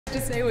To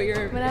say what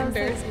you're when I was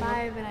embarrassed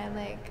like 5 and I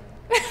like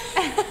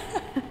I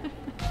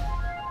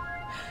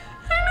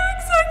know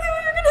exactly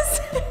what you're gonna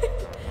say.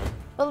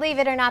 Believe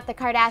it or not, the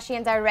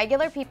Kardashians are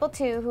regular people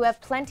too who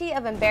have plenty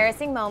of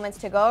embarrassing moments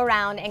to go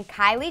around, and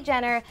Kylie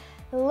Jenner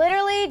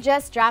literally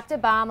just dropped a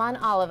bomb on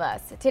all of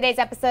us. Today's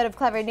episode of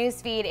Clevver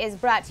Newsfeed is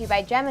brought to you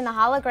by Jem and the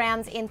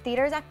Holograms in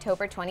theaters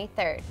October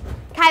 23rd.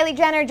 Kylie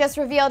Jenner just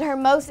revealed her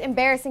most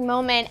embarrassing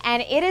moment,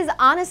 and it is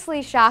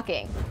honestly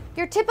shocking.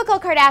 Your typical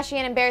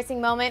Kardashian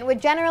embarrassing moment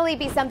would generally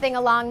be something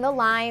along the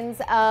lines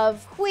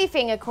of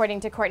queefing, according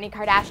to Kourtney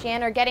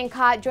Kardashian, or getting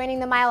caught joining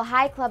the Mile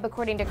High Club,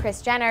 according to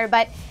Kris Jenner.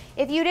 But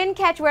if you didn't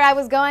catch where I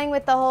was going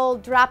with the whole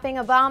dropping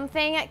a bomb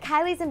thing,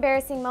 Kylie's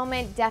embarrassing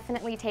moment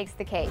definitely takes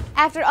the cake.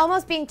 After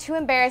almost being too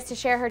embarrassed to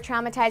share her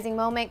traumatizing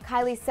moment,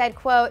 Kylie said,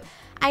 quote,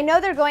 "I know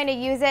they're going to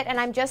use it and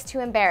I'm just too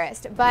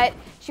embarrassed." But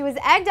she was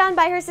egged on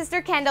by her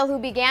sister Kendall, who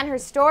began her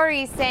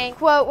story saying,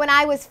 quote, "When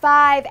I was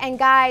 5, and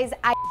guys,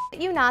 I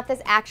you not,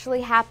 this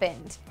actually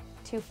happened."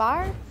 Too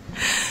far?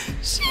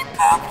 She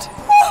pooped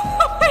all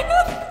the way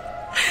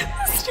up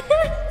the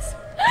stairs,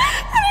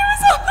 and it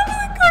was all over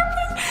the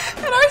carpet,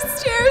 and our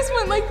stairs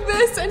went like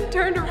this and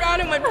turned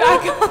around and went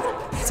back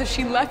up. So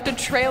she left a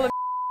trail of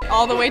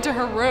all the way to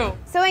her room.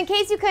 So in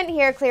case you couldn't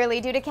hear clearly,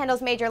 due to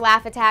Kendall's major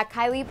laugh attack,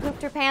 Kylie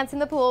pooped her pants in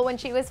the pool when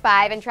she was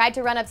 5 and tried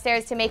to run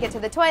upstairs to make it to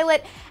the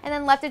toilet, and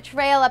then left a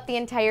trail up the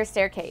entire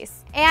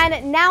staircase.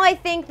 And now I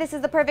think this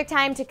is the perfect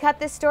time to cut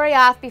this story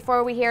off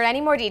before we hear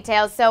any more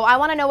details. So I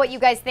want to know what you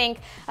guys think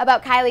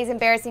about Kylie's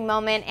embarrassing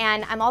moment,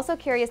 and I'm also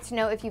curious to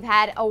know if you've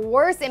had a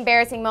worse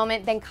embarrassing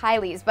moment than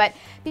Kylie's. But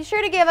be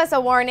sure to give us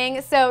a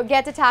warning, so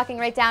get to talking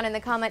right down in the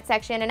comment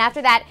section. And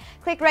after that,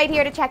 click right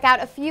here to check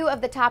out a few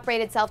of the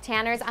top-rated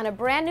self-tanners on a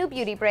brand new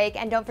beauty break,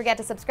 and don't forget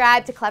to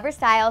subscribe to Clevver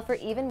Style for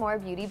even more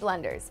beauty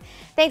blunders.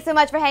 Thanks so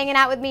much for hanging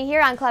out with me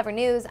here on Clevver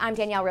News. I'm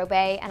Danielle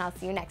Robay, and I'll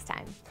see you next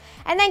time.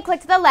 And then click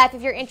to the left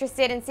if you're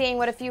interested in seeing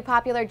what a few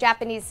popular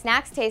Japanese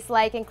snacks taste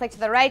like, and click to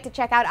the right to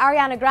check out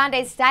Ariana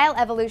Grande's style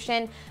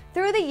evolution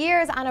through the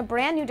years on a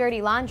brand new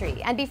Dirty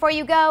Laundry. And before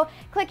you go,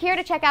 click here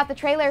to check out the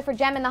trailer for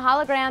Jem and the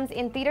Holograms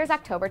in theaters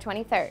October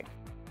 23rd.